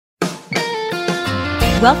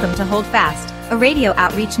Welcome to Hold Fast, a radio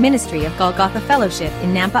outreach ministry of Golgotha Fellowship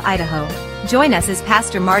in Nampa, Idaho. Join us as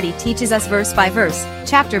Pastor Marty teaches us verse by verse,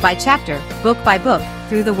 chapter by chapter, book by book,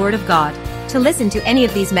 through the Word of God. To listen to any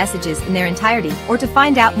of these messages in their entirety or to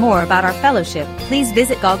find out more about our fellowship, please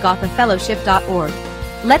visit golgothafellowship.org.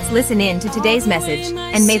 Let's listen in to today's message,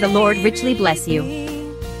 and may the Lord richly bless you.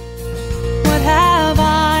 What have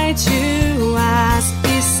I to ask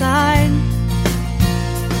beside?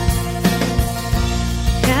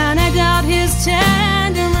 Can I doubt His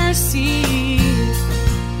tender mercy,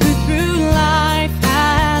 who through life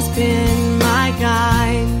has been my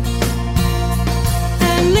guide?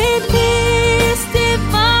 And lead peace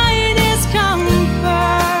divine His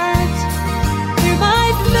comfort, through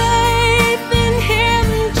my faith in Him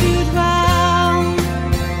to dwell.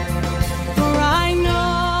 For I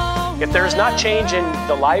know if there's not change in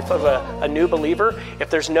the life of a new believer, if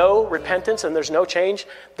there's no repentance and there's no change,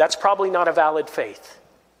 that's probably not a valid faith.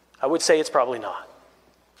 I would say it's probably not.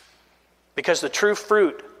 Because the true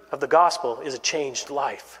fruit of the gospel is a changed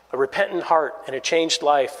life, a repentant heart and a changed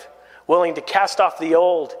life, willing to cast off the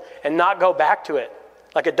old and not go back to it,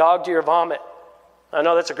 like a dog to your vomit. I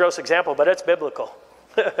know that's a gross example, but it's biblical.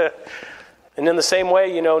 And in the same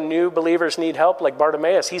way, new believers need help, like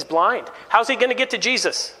Bartimaeus. He's blind. How's he going to get to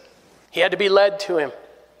Jesus? He had to be led to him.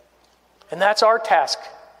 And that's our task,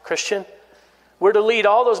 Christian. We're to lead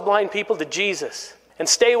all those blind people to Jesus and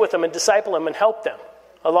stay with them and disciple them and help them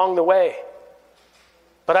along the way.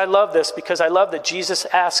 But I love this because I love that Jesus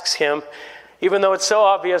asks him, even though it's so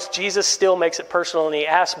obvious, Jesus still makes it personal, and he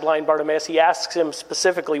asks blind Bartimaeus, he asks him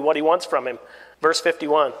specifically what he wants from him. Verse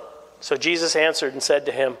 51, so Jesus answered and said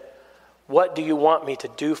to him, "What do you want me to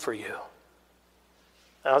do for you?"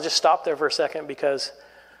 And I'll just stop there for a second because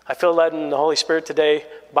I feel led in the Holy Spirit today,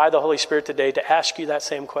 by the Holy Spirit today, to ask you that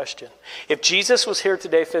same question. If Jesus was here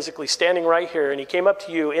today physically, standing right here, and he came up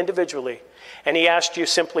to you individually, and he asked you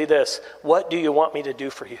simply this, what do you want me to do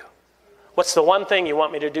for you? What's the one thing you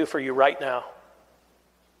want me to do for you right now?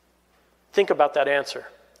 Think about that answer.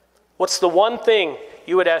 What's the one thing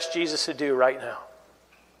you would ask Jesus to do right now?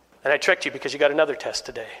 And I tricked you because you got another test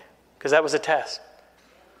today, because that was a test.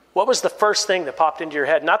 What was the first thing that popped into your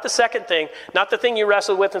head? Not the second thing, not the thing you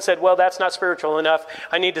wrestled with and said, well, that's not spiritual enough.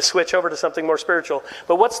 I need to switch over to something more spiritual.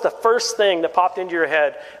 But what's the first thing that popped into your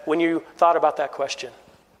head when you thought about that question?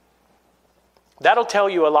 That'll tell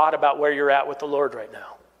you a lot about where you're at with the Lord right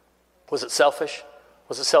now. Was it selfish?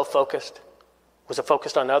 Was it self-focused? Was it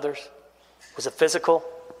focused on others? Was it physical?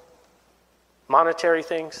 Monetary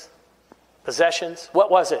things? Possessions?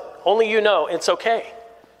 What was it? Only you know. It's okay,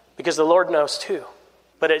 because the Lord knows too.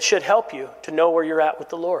 But it should help you to know where you're at with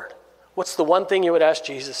the Lord. What's the one thing you would ask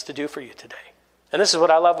Jesus to do for you today? And this is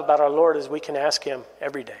what I love about our Lord, is we can ask him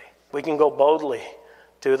every day. We can go boldly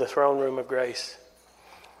to the throne room of grace.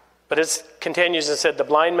 But it continues and said, the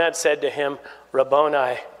blind man said to him,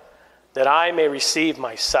 Rabboni, that I may receive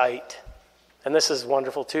my sight. And this is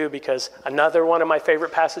wonderful too, because another one of my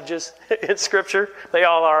favorite passages in Scripture, they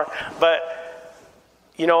all are, but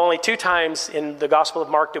only 2 times in the Gospel of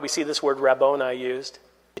Mark do we see this word Rabboni used.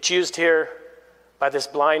 It's used here by this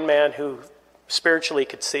blind man who spiritually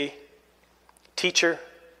could see. Teacher,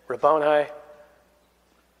 Rabboni.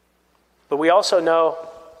 But we also know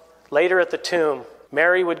later at the tomb,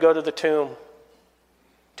 Mary would go to the tomb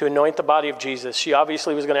to anoint the body of Jesus. She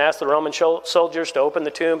obviously was going to ask the Roman soldiers to open the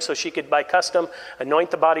tomb so she could, by custom,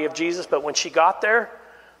 anoint the body of Jesus. But when she got there,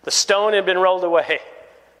 the stone had been rolled away,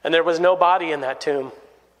 and there was no body in that tomb.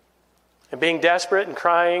 And being desperate and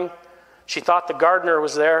crying, she thought the gardener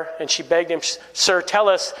was there, and she begged him, Sir,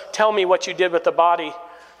 tell me what you did with the body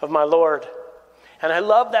of my Lord. And I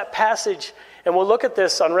love that passage, and we'll look at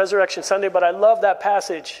this on Resurrection Sunday, but I love that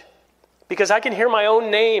passage because I can hear my own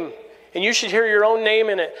name, and you should hear your own name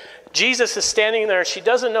in it. Jesus is standing there, and she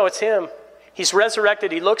doesn't know it's him. He's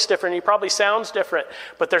resurrected, he looks different, he probably sounds different,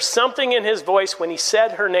 but there's something in his voice when he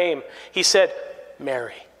said her name. He said,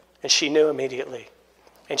 Mary, and she knew immediately.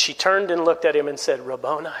 And she turned and looked at him and said,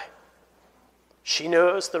 Rabboni. She knew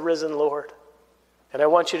it was the risen Lord. And I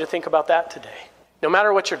want you to think about that today. No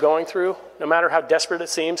matter what you're going through, no matter how desperate it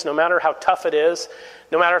seems, no matter how tough it is,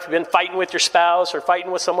 no matter if you've been fighting with your spouse or fighting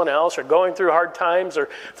with someone else or going through hard times or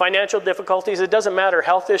financial difficulties, it doesn't matter,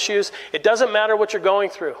 health issues, it doesn't matter what you're going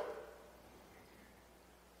through.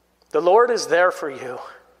 The Lord is there for you.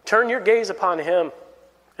 Turn your gaze upon him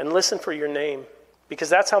and listen for your name, because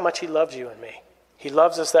that's how much he loves you and me. He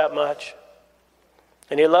loves us that much.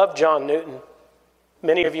 And he loved John Newton.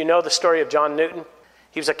 Many of you know the story of John Newton.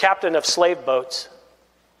 He was a captain of slave boats.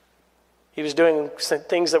 He was doing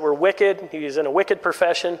things that were wicked. He was in a wicked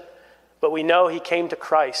profession. But we know he came to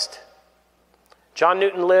Christ. John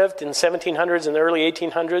Newton lived in the 1700s and the early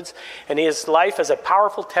 1800s, and his life is a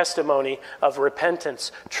powerful testimony of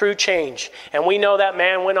repentance, true change. And we know that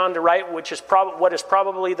man went on to write what is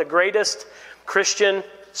probably the greatest Christian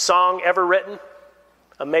song ever written,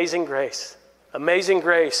 Amazing Grace. Amazing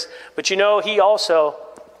Grace. But you know,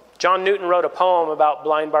 John Newton wrote a poem about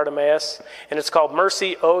blind Bartimaeus, and it's called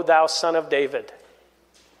Mercy, O Thou Son of David.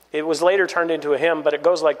 It was later turned into a hymn, but it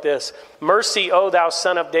goes like this. Mercy, O thou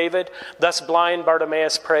Son of David, thus blind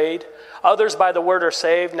Bartimaeus prayed. Others by the word are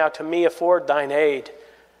saved, now to me afford thine aid.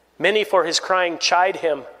 Many for his crying chide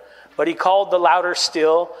him, but he called the louder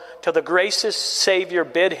still, till the gracious Savior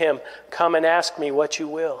bid him, come and ask me what you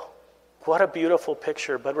will. What a beautiful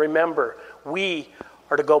picture. But remember, we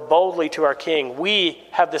are to go boldly to our King. We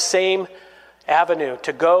have the same avenue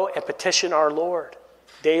to go and petition our Lord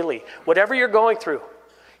daily. Whatever you're going through,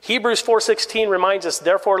 Hebrews 4:16 reminds us,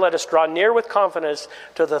 therefore let us draw near with confidence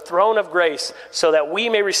to the throne of grace so that we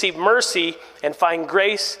may receive mercy and find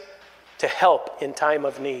grace to help in time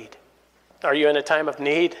of need. Are you in a time of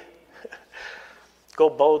need? Go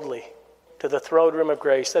boldly to the throne room of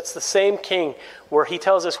grace. That's the same King where he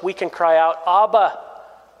tells us we can cry out, Abba,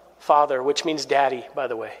 Father, which means daddy, by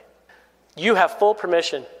the way. You have full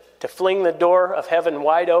permission to fling the door of heaven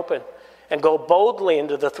wide open and go boldly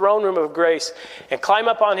into the throne room of grace and climb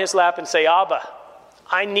up on his lap and say, Abba,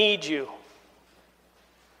 I need you.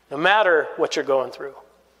 No matter what you're going through.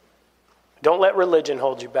 Don't let religion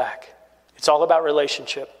hold you back. It's all about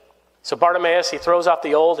relationship. So Bartimaeus, he throws off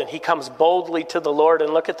the old and he comes boldly to the Lord,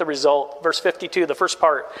 and look at the result. Verse 52, the first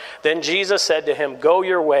part. Then Jesus said to him, go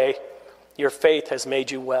your way, your faith has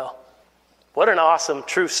made you well. What an awesome,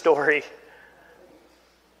 true story.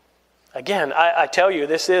 Again, I tell you,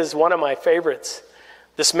 this is one of my favorites.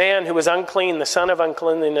 This man who was unclean, the son of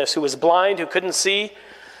uncleanliness, who was blind, who couldn't see,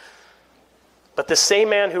 but the same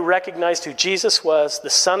man who recognized who Jesus was, the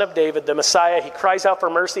Son of David, the Messiah, he cries out for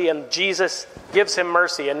mercy, and Jesus gives him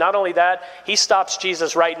mercy. And not only that, he stops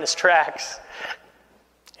Jesus right in his tracks.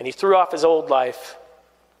 And he threw off his old life,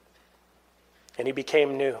 and he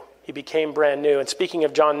became new. He became brand new. And speaking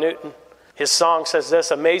of John Newton, his song says this,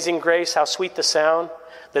 Amazing grace, how sweet the sound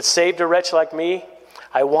that saved a wretch like me.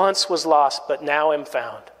 I once was lost, but now am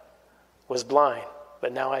found. Was blind,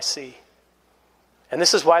 but now I see. And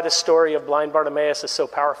this is why the story of blind Bartimaeus is so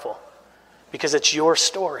powerful. Because it's your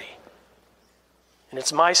story. And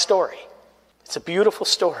it's my story. It's a beautiful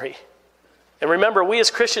story. And remember, we as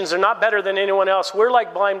Christians are not better than anyone else. We're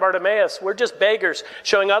like blind Bartimaeus. We're just beggars,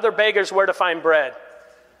 showing other beggars where to find bread.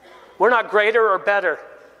 We're not greater or better,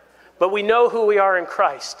 but we know who we are in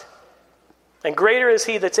Christ. And greater is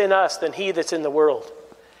he that's in us than he that's in the world.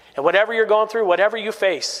 And whatever you're going through, whatever you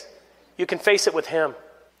face, you can face it with him.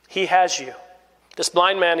 He has you. This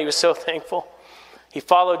blind man, he was so thankful. He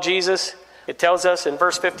followed Jesus. It tells us in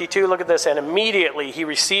verse 52, look at this, and immediately he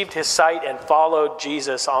received his sight and followed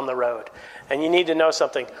Jesus on the road. And you need to know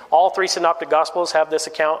something. All three synoptic gospels have this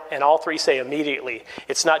account, and all three say immediately.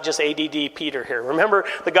 It's not just ADD Peter here. Remember,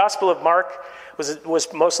 the Gospel of Mark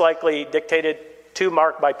was most likely dictated to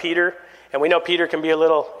Mark by Peter. And we know Peter can be a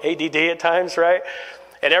little ADD at times, right?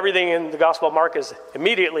 And everything in the Gospel of Mark is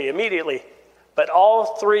immediately. But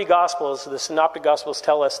all three Gospels, the Synoptic Gospels,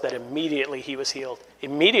 tell us that immediately he was healed.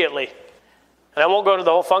 Immediately. And I won't go into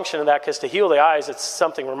the whole function of that, because to heal the eyes, it's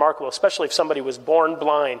something remarkable, especially if somebody was born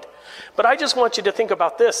blind. But I just want you to think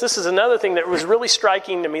about this. This is another thing that was really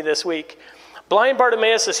striking to me this week. Blind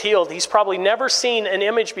Bartimaeus is healed. He's probably never seen an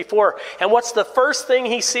image before. And what's the first thing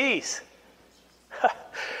he sees?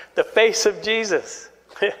 The face of Jesus.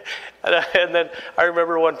 And then I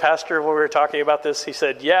remember one pastor, when we were talking about this, he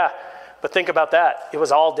said, yeah, but think about that. It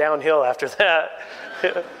was all downhill after that.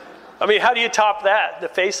 I mean, how do you top that? The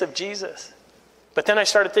face of Jesus. But then I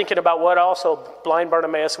started thinking about what also blind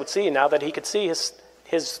Bartimaeus would see now that he could see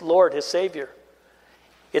his Lord, his Savior.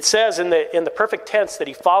 It says in the perfect tense that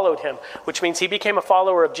he followed him, which means he became a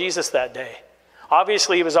follower of Jesus that day.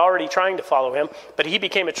 Obviously, he was already trying to follow him, but he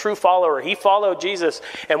became a true follower. He followed Jesus.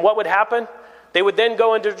 And what would happen? They would then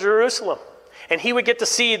go into Jerusalem. And he would get to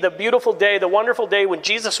see the beautiful day, the wonderful day when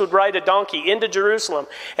Jesus would ride a donkey into Jerusalem.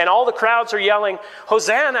 And all the crowds are yelling,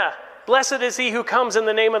 Hosanna! Blessed is he who comes in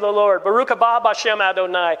the name of the Lord. Baruch haba Hashem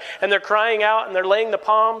Adonai. And they're crying out and they're laying the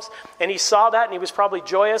palms. And he saw that and he was probably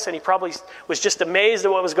joyous and he probably was just amazed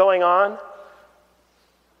at what was going on.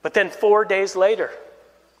 But then 4 days later,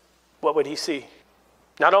 what would he see?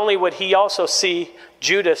 Not only would he also see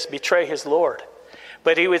Judas betray his Lord,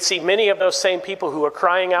 but he would see many of those same people who were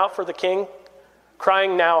crying out for the king,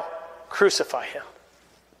 crying now, crucify him.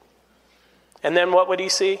 And then what would he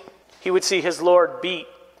see? He would see his Lord beat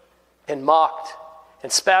and mocked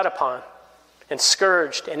and spat upon and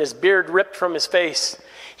scourged and his beard ripped from his face.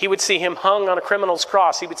 He would see him hung on a criminal's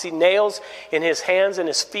cross. He would see nails in his hands and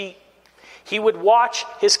his feet. He would watch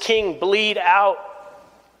his king bleed out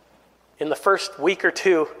in the first week or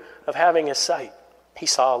two of having his sight. He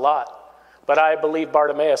saw a lot. But I believe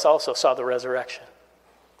Bartimaeus also saw the resurrection.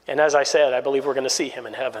 And as I said, I believe we're going to see him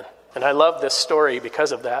in heaven. And I love this story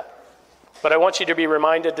because of that. But I want you to be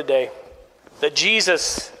reminded today that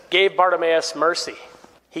Jesus gave Bartimaeus mercy.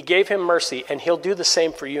 He gave him mercy, and he'll do the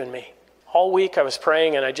same for you and me. All week I was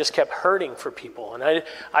praying, and I just kept hurting for people. And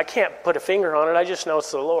I can't put a finger on it. I just know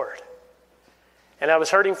it's the Lord. And I was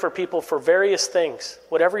hurting for people for various things,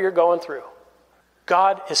 whatever you're going through.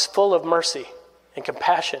 God is full of mercy and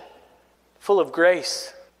compassion, full of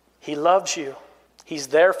grace. He loves you. He's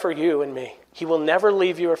there for you and me. He will never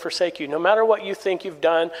leave you or forsake you. No matter what you think you've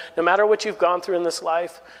done, no matter what you've gone through in this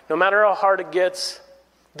life, no matter how hard it gets,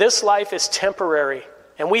 this life is temporary.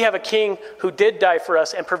 And we have a king who did die for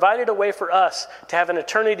us and provided a way for us to have an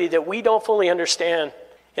eternity that we don't fully understand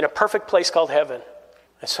in a perfect place called heaven.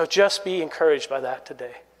 And so just be encouraged by that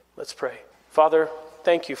today. Let's pray. Father,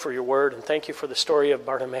 thank you for your word and thank you for the story of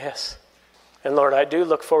Bartimaeus. And Lord, I do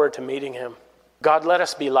look forward to meeting him. God, let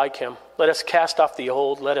us be like him. Let us cast off the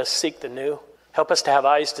old. Let us seek the new. Help us to have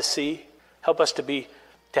eyes to see. Help us to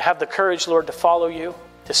have the courage, Lord, to follow you,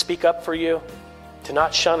 to speak up for you, to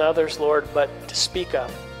not shun others, Lord, but to speak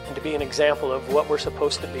up and to be an example of what we're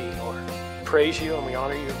supposed to be, Lord. Praise you and we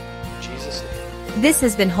honor you. In Jesus' name. This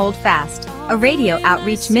has been Hold Fast, a radio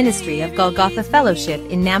outreach ministry of Golgotha Fellowship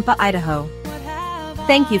in Nampa, Idaho.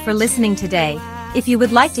 Thank you for listening today. If you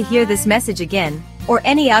would like to hear this message again, or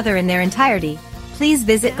any other in their entirety, please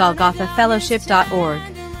visit golgothafellowship.org.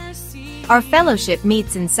 Our fellowship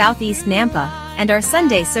meets in Southeast Nampa, and our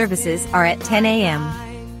Sunday services are at 10 a.m.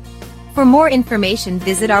 For more information,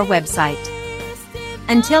 visit our website.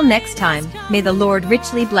 Until next time, may the Lord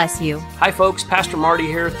richly bless you. Hi folks, Pastor Marty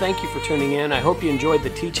here. Thank you for tuning in. I hope you enjoyed the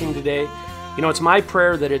teaching today. You know, it's my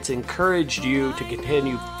prayer that it's encouraged you to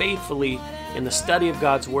continue faithfully in the study of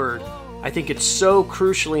God's Word. I think it's so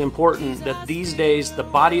crucially important that these days the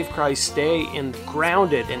body of Christ stay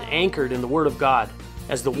grounded and anchored in the Word of God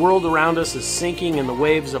as the world around us is sinking in the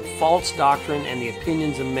waves of false doctrine and the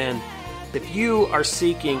opinions of men. If you are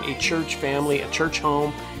seeking a church family, a church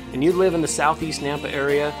home, and you live in the Southeast Nampa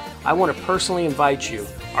area, I want to personally invite you.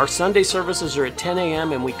 Our Sunday services are at 10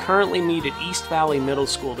 a.m. and we currently meet at East Valley Middle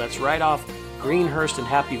School. That's right off Greenhurst and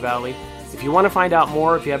Happy Valley. If you want to find out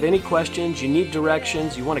more, if you have any questions, you need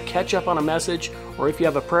directions, you want to catch up on a message, or if you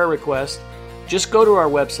have a prayer request, just go to our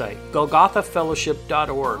website,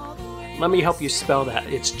 golgothafellowship.org. Let me help you spell that.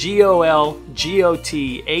 It's GOLGOTHA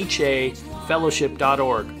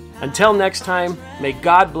fellowship.org. Until next time, may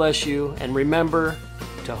God bless you, and remember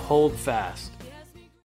to hold fast.